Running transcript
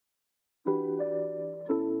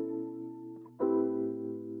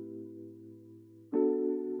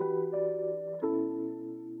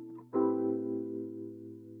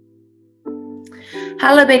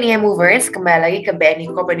Halo BNI Hi-Movers, kembali lagi ke BNI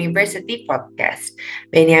Go University Podcast.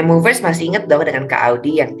 BNI Hi-Movers masih ingat dong dengan Kak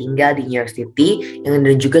Audi yang tinggal di New York City, yang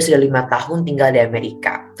juga sudah 5 tahun tinggal di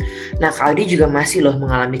Amerika. Nah, Kak Audi juga masih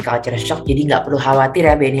mengalami culture shock, jadi nggak perlu khawatir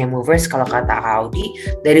ya BNI Hi-Movers. Kalau kata Kak Audi,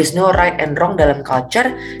 there is no right and wrong dalam culture,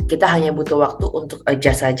 kita hanya butuh waktu untuk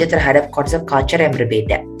adjust saja terhadap konsep culture yang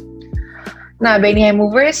berbeda. Nah, BNI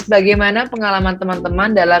Hi-Movers, bagaimana pengalaman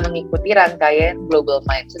teman-teman dalam mengikuti rangkaian Global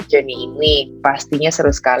Mindset Journey ini? Pastinya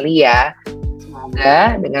seru sekali ya.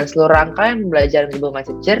 Semoga dengan seluruh rangkaian belajar Global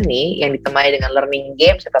Mindset Journey yang ditemani dengan learning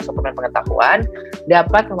game serta suplemen pengetahuan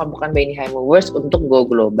dapat memampukan BNI Hi-Movers untuk go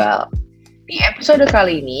global. Di episode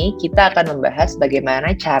kali ini, kita akan membahas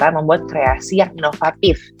bagaimana cara membuat kreasi yang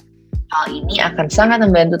inovatif. Hal ini akan sangat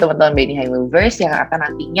membantu teman-teman BNI Hi-Movers yang akan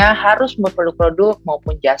nantinya harus membuat produk-produk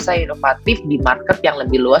maupun jasa inovatif di market yang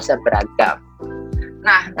lebih luas dan beragam.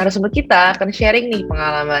 Nah, narasumber kita akan sharing nih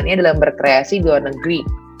pengalamannya dalam berkreasi di luar negeri.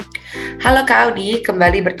 Halo Kak Audi,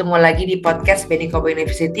 kembali bertemu lagi di podcast BNI Go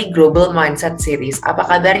University Global Mindset Series. Apa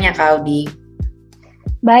kabarnya Kak Audi?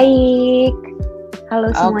 Baik,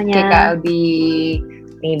 halo semuanya. Oke Kak Audi.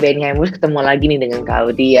 Nih BNI Hi-Movers ketemu lagi nih dengan Kak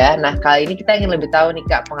Audi ya. Nah kali ini kita ingin lebih tahu nih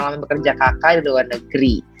Kak pengalaman bekerja kakak di luar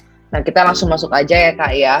negeri. Nah kita langsung masuk aja ya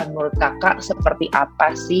Kak ya. Menurut kakak seperti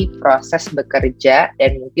apa sih proses bekerja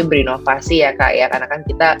dan mungkin berinovasi ya Kak ya. Karena kan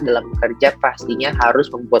kita dalam bekerja pastinya harus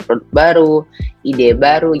membuat produk baru, ide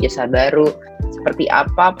baru, jasa baru. Seperti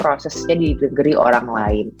apa prosesnya di negeri orang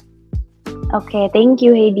lain? Oke, thank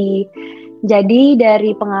you Heidi. Jadi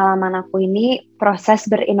dari pengalaman aku ini, proses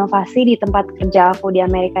berinovasi di tempat kerja aku di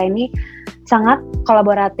Amerika ini sangat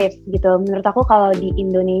kolaboratif gitu. Menurut aku kalau di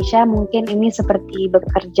Indonesia mungkin ini seperti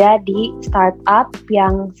bekerja di startup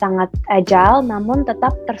yang sangat agile namun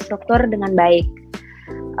tetap terstruktur dengan baik.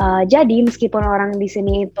 Jadi meskipun orang di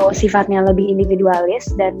sini itu sifatnya lebih individualis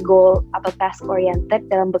dan goal atau task oriented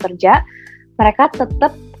dalam bekerja, mereka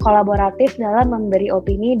tetap kolaboratif dalam memberi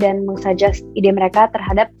opini dan mengsuggest ide mereka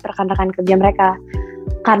terhadap rekan-rekan kerja mereka.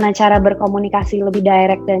 Karena cara berkomunikasi lebih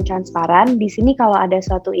direct dan transparan, di sini kalau ada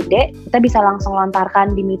suatu ide, kita bisa langsung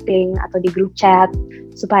lontarkan di meeting atau di group chat,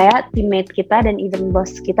 supaya teammate kita dan even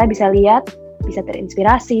bos kita bisa lihat, bisa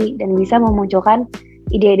terinspirasi, dan bisa memunculkan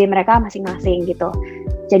ide-ide mereka masing-masing gitu.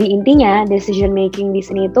 Jadi intinya, decision making di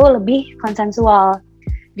sini itu lebih konsensual.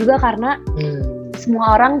 Juga karena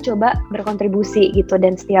semua orang coba berkontribusi gitu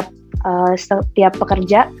dan setiap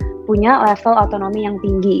pekerja punya level otonomi yang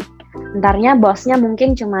tinggi. Entarnya bosnya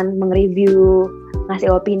mungkin cuman meng-review,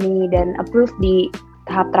 ngasih opini dan approve di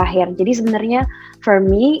tahap terakhir. Jadi sebenarnya for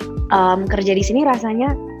me kerja di sini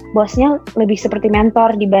rasanya bosnya lebih seperti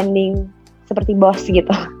mentor dibanding seperti bos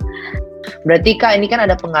gitu. Berarti Kak ini kan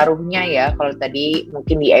ada pengaruhnya ya. Kalau tadi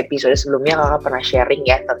mungkin di episode sebelumnya Kakak pernah sharing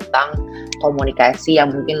ya tentang komunikasi yang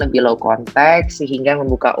mungkin lebih low context sehingga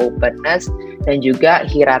membuka openness dan juga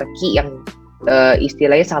hierarki yang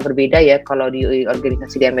istilahnya sangat berbeda ya. Kalau di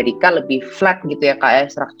organisasi di Amerika lebih flat gitu ya Kak ya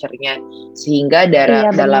strukturnya, sehingga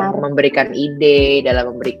dalam memberikan ide,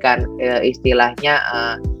 dalam memberikan istilahnya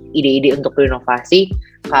ide-ide untuk berinovasi,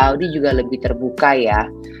 Kak Audi juga lebih terbuka ya.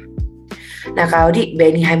 Nah Kak Audi,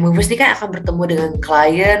 BNI Hi-Movers ini kan akan bertemu dengan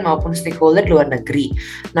klien maupun stakeholder di luar negeri.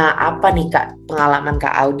 Nah apa nih Kak pengalaman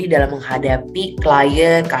Kak Audi dalam menghadapi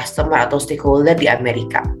klien, customer atau stakeholder di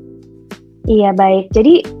Amerika? Iya baik,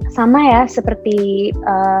 jadi sama ya seperti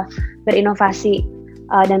berinovasi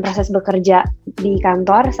dan proses bekerja di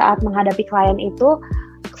kantor saat menghadapi klien itu,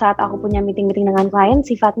 saat aku punya meeting-meeting dengan klien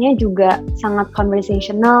sifatnya juga sangat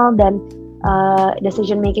conversational dan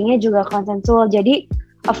decision makingnya juga konsensual. Jadi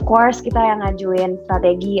of course kita yang ngajuin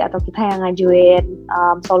strategi atau kita yang ngajuin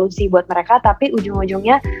solusi buat mereka, tapi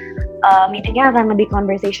ujung-ujungnya meetingnya akan lebih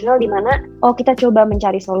conversational di mana kita coba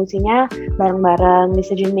mencari solusinya bareng-bareng,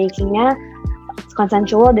 decision makingnya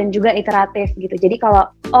consensual dan juga iteratif gitu. Jadi kalau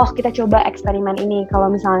kita coba eksperimen ini,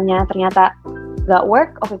 kalau misalnya ternyata nggak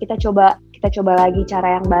work, kita coba lagi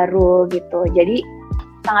cara yang baru gitu. Jadi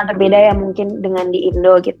sangat berbeda ya mungkin dengan di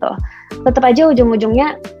Indo gitu. Tetap aja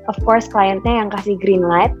ujung-ujungnya of course kliennya yang kasih green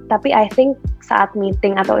light, tapi I think saat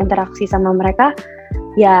meeting atau interaksi sama mereka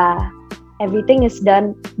ya everything is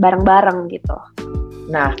done bareng-bareng gitu.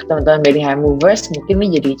 Nah, teman-teman BNI Hi-Movers, mungkin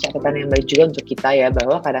ini jadi catatan yang baik juga untuk kita ya,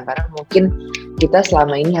 bahwa kadang-kadang mungkin kita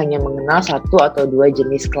selama ini hanya mengenal 1 atau 2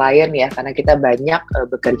 jenis klien ya, karena kita banyak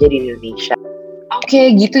bekerja di Indonesia.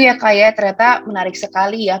 Oke, gitu ya Kak ya, ternyata menarik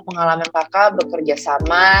sekali ya pengalaman Kakak bekerja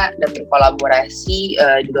sama dan berkolaborasi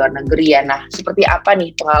di luar negeri ya. Nah, seperti apa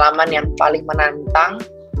nih pengalaman yang paling menantang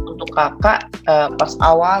untuk Kakak pas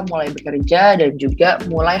awal mulai bekerja dan juga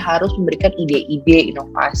mulai harus memberikan ide-ide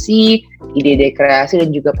inovasi, ide-ide kreasi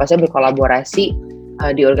dan juga pasti berkolaborasi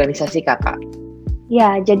di organisasi Kakak?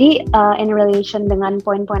 Ya, jadi in relation dengan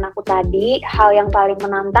poin-poin aku tadi, hal yang paling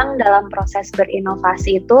menantang dalam proses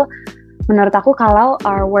berinovasi itu menurut aku kalau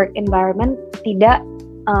our work environment tidak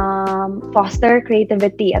foster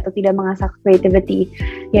creativity atau tidak mengasah creativity.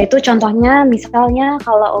 Yaitu contohnya misalnya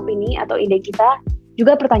kalau opini atau ide kita,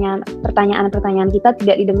 juga pertanyaan-pertanyaan kita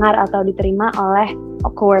tidak didengar atau diterima oleh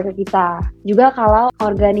coworker kita. Juga kalau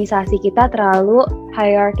organisasi kita terlalu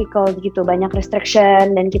hierarchical gitu, banyak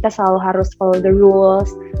restriction dan kita selalu harus follow the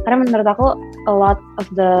rules. Karena menurut aku a lot of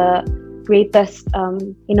the greatest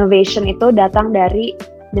innovation itu datang dari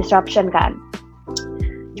disruption kan.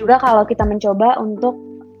 Juga kalau kita mencoba untuk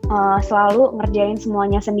selalu ngerjain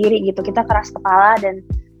semuanya sendiri gitu, kita keras kepala dan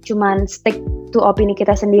cuman stick to opini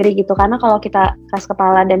kita sendiri gitu, karena kalau kita keras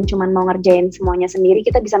kepala dan cuman mau ngerjain semuanya sendiri,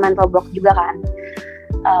 kita bisa mental block juga kan.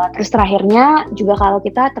 Terus terakhirnya juga kalau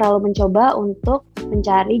kita terlalu mencoba untuk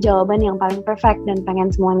mencari jawaban yang paling perfect dan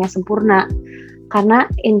pengen semuanya sempurna, karena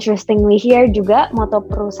interestingly here juga moto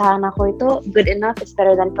perusahaan aku itu good enough is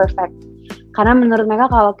better than perfect. Karena menurut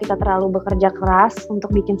mereka kalau kita terlalu bekerja keras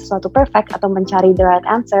untuk bikin sesuatu perfect atau mencari the right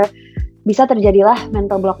answer, bisa terjadilah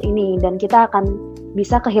mental block ini dan kita akan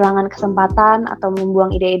bisa kehilangan kesempatan atau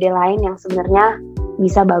membuang ide-ide lain yang sebenarnya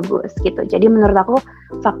bisa bagus gitu. Jadi menurut aku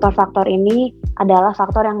faktor-faktor ini adalah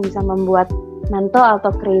faktor yang bisa membuat mental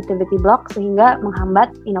atau creativity block sehingga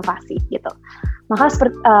menghambat inovasi gitu. Maka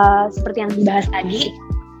seperti yang dibahas tadi,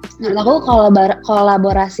 menurut aku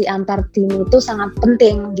kolaborasi antar tim itu sangat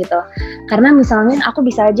penting gitu. Karena misalnya aku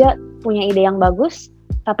bisa aja punya ide yang bagus,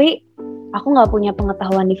 tapi aku nggak punya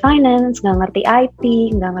pengetahuan di finance, nggak ngerti IT,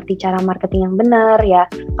 nggak ngerti cara marketing yang benar, ya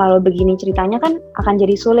kalau begini ceritanya kan akan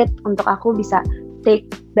jadi sulit untuk aku bisa take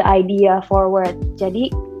the idea forward.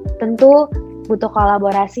 Jadi tentu butuh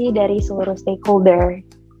kolaborasi dari seluruh stakeholder.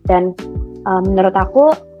 Dan menurut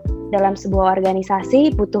aku dalam sebuah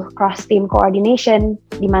organisasi butuh cross team coordination,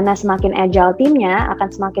 di mana semakin agile timnya akan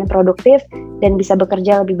semakin produktif dan bisa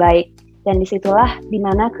bekerja lebih baik. Dan disitulah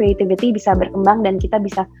dimana creativity bisa berkembang dan kita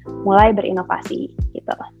bisa mulai berinovasi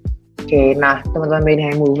gitu. Oke, nah teman-teman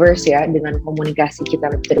BNI Hi-Movers ya, dengan komunikasi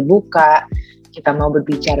kita lebih terbuka, kita mau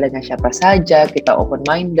berbicara dengan siapa saja, kita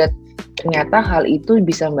open-minded, ternyata hal itu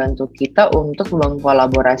bisa membantu kita untuk membangun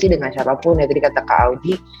kolaborasi dengan siapapun. Ya tadi kata Kak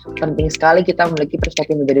Audi, penting sekali kita memiliki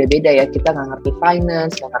perspektif berbeda-beda ya, kita nggak ngerti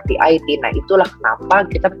finance, nggak ngerti IT, nah itulah kenapa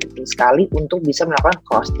kita penting sekali untuk bisa melakukan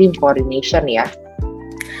cross-team coordination ya.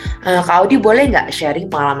 Kak Audi boleh nggak sharing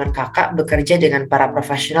pengalaman kakak bekerja dengan para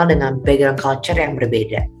profesional dengan background culture yang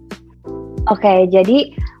berbeda? Oke,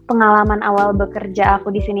 jadi pengalaman awal bekerja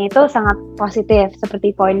aku di sini itu sangat positif,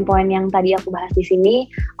 seperti poin-poin yang tadi aku bahas di sini.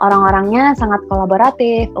 Orang-orangnya sangat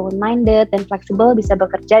kolaboratif, open-minded, dan fleksibel, bisa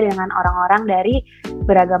bekerja dengan orang-orang dari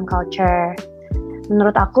beragam culture.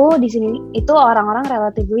 Menurut aku di sini itu orang-orang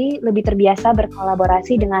relatively lebih terbiasa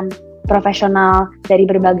berkolaborasi dengan profesional dari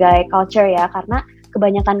berbagai culture ya, karena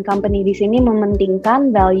kebanyakan company di sini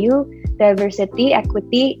mementingkan value, diversity,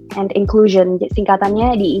 equity, and inclusion,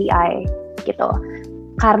 singkatannya DEI gitu.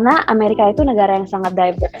 Karena Amerika itu negara yang sangat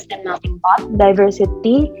diverse dan melting pot,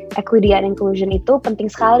 diversity, equity, and inclusion itu penting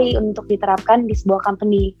sekali untuk diterapkan di sebuah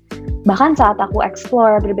company. Bahkan saat aku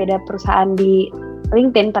explore berbeda perusahaan di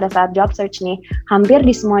LinkedIn pada saat job search nih, hampir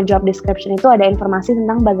di semua job description itu ada informasi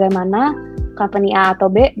tentang bagaimana company A atau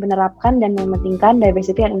B menerapkan dan mementingkan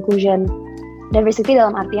diversity and inclusion. Diversity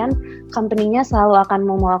dalam artian company-nya selalu akan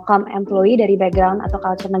welcome employee dari background atau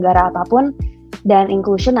culture negara apapun, dan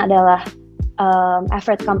inclusion adalah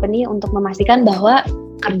effort company untuk memastikan bahwa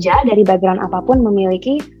kerja dari background apapun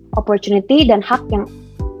memiliki opportunity dan hak yang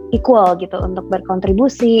equal gitu untuk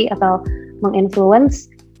berkontribusi atau menginfluence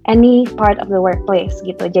any part of the workplace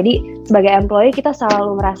gitu. Jadi sebagai employee kita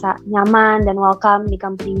selalu merasa nyaman dan welcome di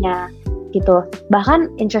company-nya gitu.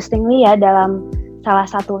 Bahkan interestingly ya, dalam salah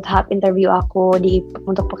satu tahap interview aku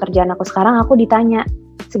untuk pekerjaan aku sekarang, aku ditanya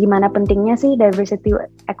segimana pentingnya sih diversity,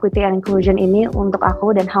 equity, and inclusion ini untuk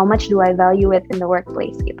aku, dan how much do I value it in the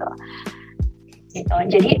workplace gitu.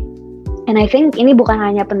 Jadi, and I think ini bukan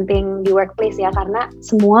hanya penting di workplace ya, karena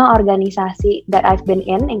semua organisasi that I've been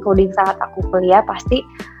in, including saat aku kuliah, pasti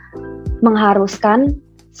mengharuskan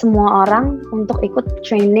semua orang untuk ikut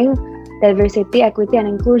training diversity, equity, and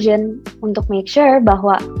inclusion untuk make sure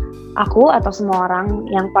bahwa aku atau semua orang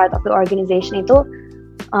yang part of the organization itu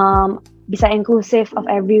bisa inclusive of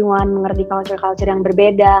everyone, mengerti culture-culture yang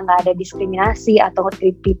berbeda, nggak ada diskriminasi atau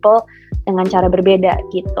treat people dengan cara berbeda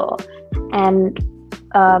gitu. And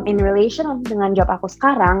in relation dengan job aku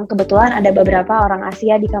sekarang, kebetulan ada beberapa orang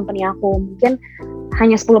Asia di company aku, mungkin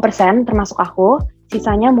hanya 10% termasuk aku,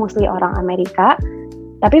 sisanya mostly orang Amerika,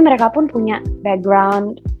 tapi mereka pun punya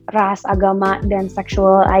background ras, agama, dan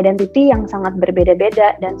sexual identity yang sangat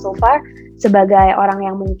berbeda-beda. Dan so far, sebagai orang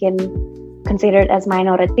yang mungkin considered as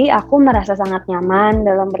minority, aku merasa sangat nyaman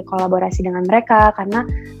dalam berkolaborasi dengan mereka karena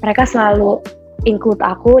mereka selalu include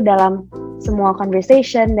aku dalam semua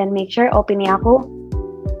conversation dan make sure opini aku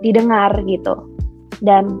didengar gitu.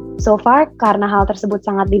 Dan so far karena hal tersebut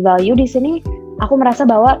sangat di-value di sini, aku merasa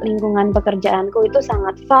bahwa lingkungan pekerjaanku itu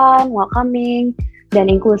sangat fun, welcoming, dan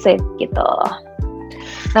inklusif gitu.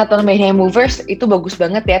 Nah, teman BNI Movers, itu bagus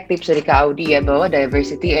banget ya tips dari Kak Audi ya, bahwa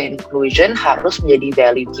diversity and inclusion harus menjadi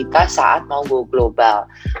value kita saat mau go global.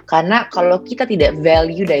 Karena kalau kita tidak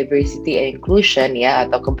value diversity and inclusion ya,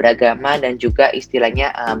 atau keberagaman dan juga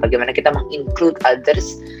istilahnya bagaimana kita meng-include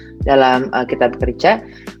others dalam kita bekerja,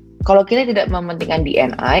 kalau kita tidak mementingkan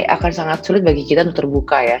BNI, akan sangat sulit bagi kita untuk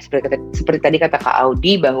terbuka ya. Seperti tadi kata Kak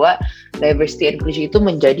Audi, bahwa diversity and inclusion itu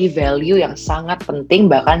menjadi value yang sangat penting.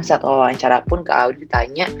 Bahkan saat wawancara pun Kak Audi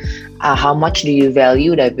ditanya, how much do you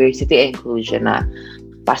value diversity and inclusion? Nah,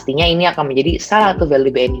 pastinya ini akan menjadi salah satu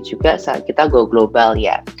value BNI juga saat kita go global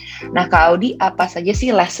ya. Nah, Kak Audi, apa saja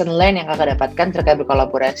sih lesson learned yang kakak dapatkan terkait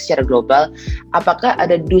berkolaborasi secara global? Apakah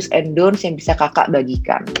ada do's and don'ts yang bisa kakak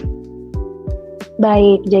bagikan?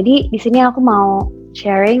 Baik, jadi di sini aku mau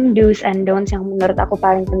sharing do's and don'ts yang menurut aku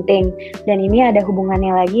paling penting. Dan ini ada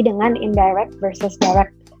hubungannya lagi dengan indirect versus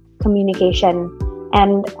direct communication.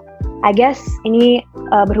 And I guess ini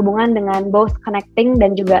berhubungan dengan both connecting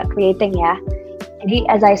dan juga creating ya. Jadi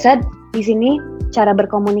as I said, di sini cara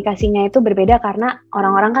berkomunikasinya itu berbeda karena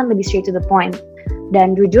orang-orang kan lebih straight to the point.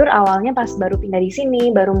 Dan jujur awalnya pas baru pindah di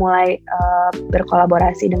sini, baru mulai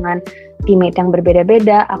berkolaborasi dengan teammate yang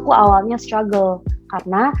berbeda-beda, aku awalnya struggle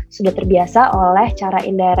karena sudah terbiasa oleh cara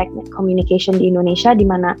indirect communication di Indonesia, di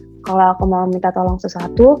mana kalau aku mau minta tolong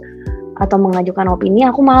sesuatu atau mengajukan opini,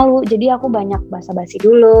 aku malu. Jadi aku banyak basa-basi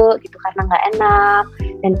dulu gitu karena nggak enak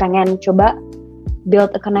dan pengen coba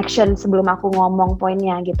build a connection sebelum aku ngomong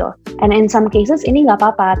poinnya gitu. And in some cases ini nggak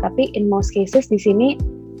apa-apa, tapi in most cases di sini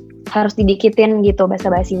harus didikitin gitu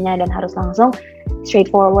basa-basinya dan harus langsung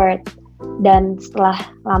straightforward. Dan setelah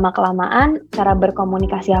lama-kelamaan cara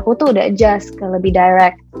berkomunikasi aku tuh udah adjust ke lebih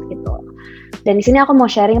direct gitu. Dan di sini aku mau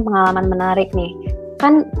sharing pengalaman menarik nih.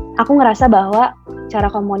 Kan aku ngerasa bahwa cara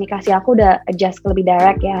komunikasi aku udah adjust ke lebih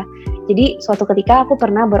direct ya. Jadi suatu ketika aku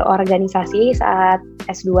pernah berorganisasi saat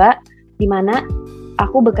S2 di mana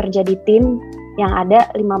aku bekerja di tim yang ada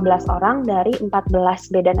 15 orang dari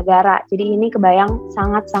 14 beda negara. Jadi ini kebayang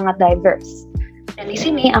sangat-sangat diverse. Dan di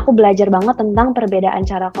sini aku belajar banget tentang perbedaan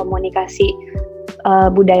cara komunikasi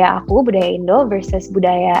budaya aku, budaya Indo versus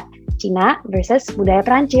budaya Cina versus budaya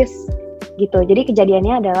Prancis gitu. Jadi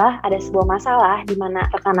kejadiannya adalah ada sebuah masalah di mana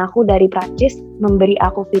rekan aku dari Prancis memberi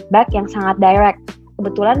aku feedback yang sangat direct.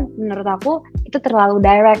 Kebetulan menurut aku itu terlalu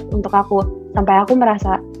direct untuk aku, sampai aku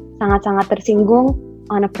merasa sangat-sangat tersinggung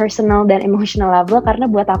on a personal dan emotional level karena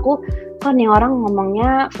buat aku kok nih orang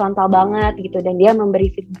ngomongnya frontal banget gitu, dan dia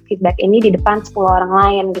memberi feedback ini di depan 10 orang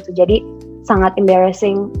lain gitu. Jadi sangat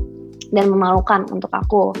embarrassing dan memalukan untuk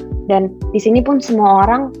aku. Dan di sini pun semua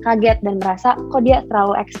orang kaget dan merasa kok dia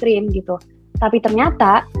terlalu ekstrim gitu. Tapi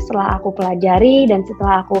ternyata setelah aku pelajari dan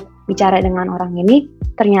setelah aku bicara dengan orang ini,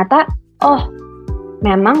 ternyata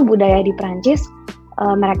memang budaya di Prancis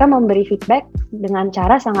mereka memberi feedback dengan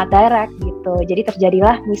cara sangat direct gitu. Jadi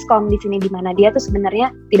terjadilah miskom di sini, di mana dia tuh sebenarnya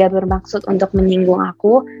tidak bermaksud untuk menyinggung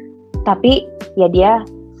aku, tapi ya dia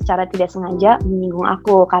secara tidak sengaja menyinggung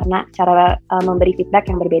aku karena cara memberi feedback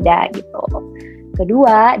yang berbeda gitu.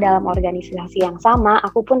 Kedua, dalam organisasi yang sama,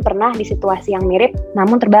 aku pun pernah di situasi yang mirip,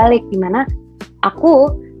 namun terbalik, di mana aku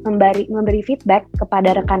memberi feedback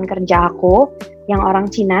kepada rekan kerja aku yang orang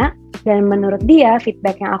Cina, dan menurut dia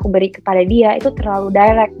feedback yang aku beri kepada dia itu terlalu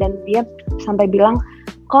direct, dan dia sampai bilang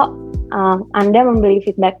kok Anda memberi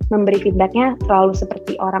feedbacknya terlalu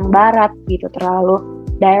seperti orang Barat gitu, terlalu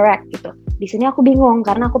direct gitu. Di sini aku bingung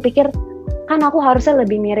karena aku pikir kan aku harusnya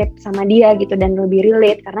lebih mirip sama dia gitu dan lebih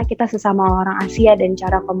relate karena kita sesama orang Asia dan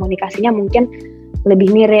cara komunikasinya mungkin lebih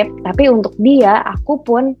mirip. Tapi untuk dia aku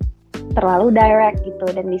pun terlalu direct gitu,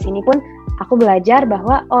 dan di sini pun aku belajar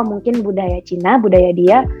bahwa mungkin budaya Cina, budaya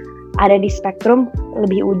dia ada di spektrum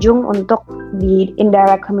lebih ujung untuk di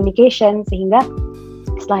indirect communication, sehingga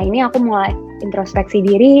setelah ini aku mulai introspeksi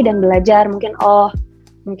diri dan belajar mungkin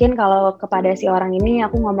kalau kepada si orang ini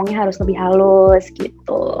aku ngomongnya harus lebih halus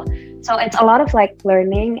gitu. So it's a lot of like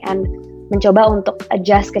learning and mencoba untuk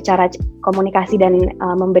adjust ke cara komunikasi dan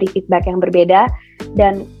memberi feedback yang berbeda,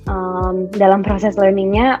 dan dalam proses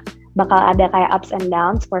learningnya bakal ada kayak ups and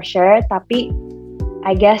downs for sure, tapi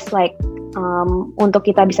I guess like untuk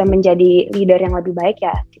kita bisa menjadi leader yang lebih baik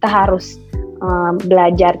ya kita harus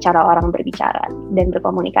belajar cara orang berbicara dan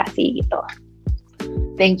berkomunikasi gitu.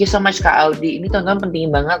 Thank you so much Kak Audi. Ini teman-teman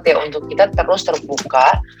penting banget ya untuk kita terus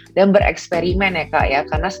terbuka dan bereksperimen ya Kak ya.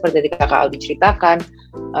 Karena seperti tadi Kak Audi ceritakan,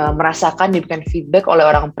 merasakan diberikan feedback oleh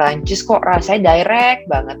orang Prancis kok rasanya direct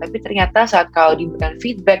banget. Tapi ternyata saat Kak Audi diberikan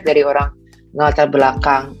feedback dari orang latar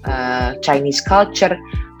belakang Chinese culture,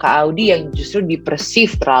 Kak Audi yang justru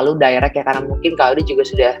dipersif terlalu direct ya, karena mungkin Kak Audi juga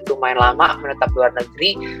sudah lumayan lama menetap luar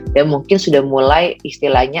negeri dan mungkin sudah mulai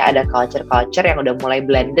istilahnya ada culture-culture yang udah mulai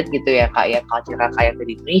blended gitu ya Kak ya, culture kayak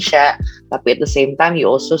dari Indonesia, tapi at the same time you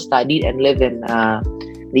also studied and live in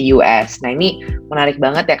the US. Nah ini menarik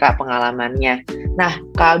banget ya Kak pengalamannya. Nah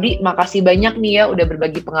Kak Audi makasih banyak nih ya udah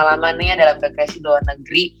berbagi pengalamannya dalam berkreasi di luar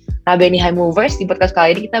negeri. Nah, BNI Hi-Movers di podcast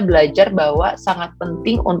kali ini kita belajar bahwa sangat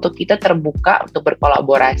penting untuk kita terbuka untuk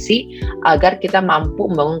berkolaborasi agar kita mampu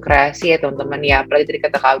membangun kreasi ya teman-teman ya. Apalagi tadi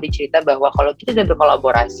kata Kak Audi cerita bahwa kalau kita tidak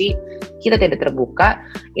berkolaborasi, kita tidak terbuka,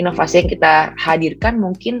 inovasi yang kita hadirkan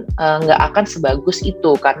mungkin nggak akan sebagus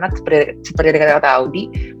itu. Karena seperti kata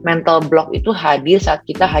Audi, mental block itu hadir saat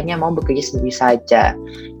kita hanya mau bekerja sendiri saja.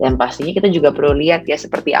 Dan pastinya kita juga perlu lihat ya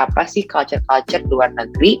seperti apa sih culture-culture luar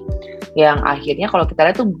negeri yang akhirnya kalau kita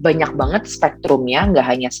lihat tuh banyak banget spektrumnya, nggak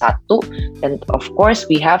hanya satu. Dan of course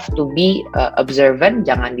we have to be observant,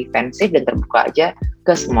 jangan defensif dan terbuka aja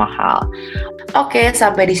ke semua hal. Oke,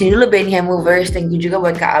 sampai di sini dulu BNI Hi-Movers. Thank you juga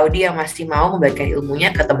buat Kak Audi yang masih mau membagikan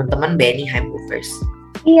ilmunya ke teman-teman BNI Hi-Movers.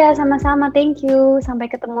 Iya, sama-sama. Thank you.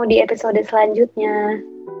 Sampai ketemu di episode selanjutnya.